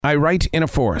I write in a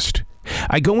forest.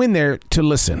 I go in there to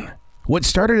listen. What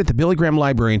started at the Billy Graham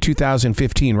Library in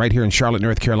 2015 right here in Charlotte,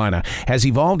 North Carolina, has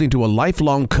evolved into a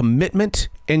lifelong commitment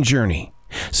and journey.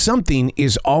 Something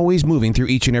is always moving through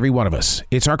each and every one of us.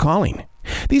 It's our calling.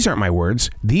 These aren't my words.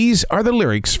 These are the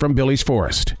lyrics from Billy's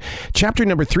Forest. Chapter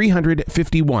number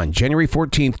 351, January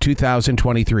 14th,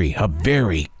 2023. A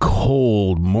very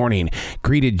cold morning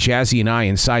greeted Jazzy and I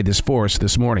inside this forest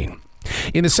this morning.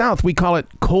 In the South, we call it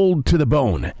cold to the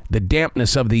bone, the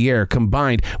dampness of the air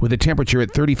combined with a temperature at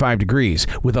 35 degrees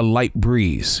with a light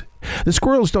breeze. The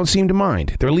squirrels don't seem to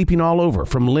mind. They're leaping all over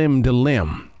from limb to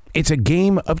limb. It's a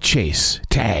game of chase.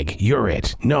 Tag, you're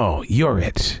it. No, you're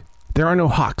it. There are no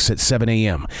hawks at 7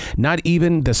 a.m., not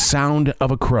even the sound of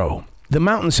a crow. The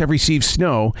mountains have received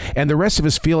snow, and the rest of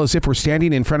us feel as if we're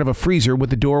standing in front of a freezer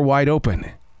with the door wide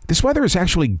open. This weather is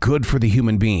actually good for the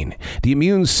human being. The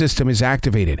immune system is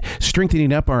activated,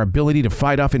 strengthening up our ability to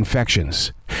fight off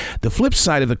infections. The flip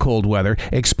side of the cold weather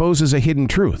exposes a hidden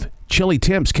truth. Chilly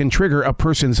temps can trigger a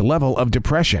person's level of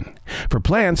depression. For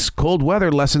plants, cold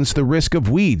weather lessens the risk of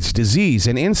weeds, disease,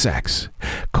 and insects.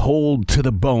 Cold to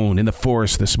the bone in the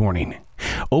forest this morning.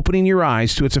 Opening your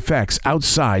eyes to its effects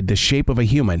outside the shape of a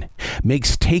human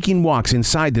makes taking walks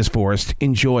inside this forest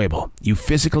enjoyable. You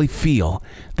physically feel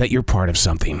that you're part of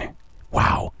something.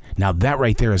 Wow. Now that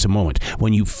right there is a moment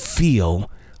when you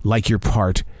feel like you're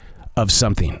part of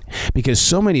something. Because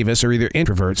so many of us are either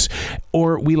introverts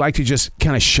or we like to just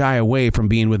kind of shy away from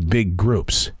being with big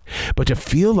groups. But to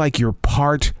feel like you're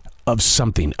part of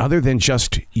something other than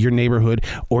just your neighborhood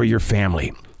or your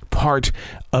family. Part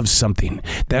of something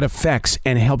that affects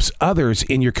and helps others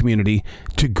in your community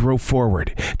to grow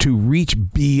forward, to reach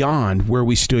beyond where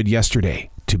we stood yesterday,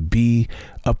 to be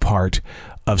a part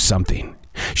of something.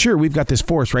 Sure, we've got this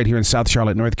forest right here in South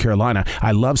Charlotte, North Carolina.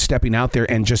 I love stepping out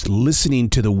there and just listening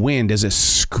to the wind as it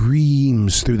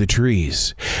screams through the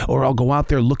trees. Or I'll go out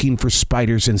there looking for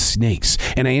spiders and snakes,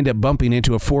 and I end up bumping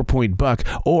into a 4-point buck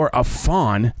or a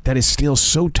fawn that is still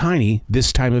so tiny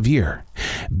this time of year.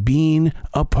 Being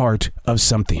a part of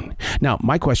something. Now,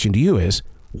 my question to you is,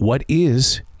 what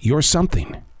is your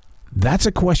something? That's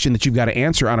a question that you've got to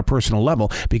answer on a personal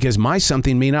level, because my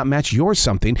something may not match your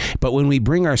something, but when we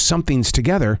bring our somethings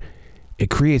together, it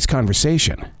creates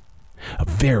conversation. A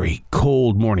very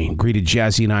cold morning greeted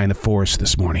Jazzy and I in the forest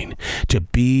this morning to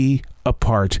be a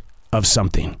part of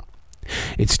something.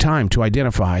 It's time to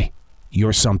identify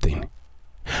your something.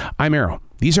 I'm Arrow.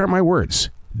 These aren't my words.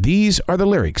 These are the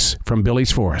lyrics from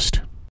Billy's Forest.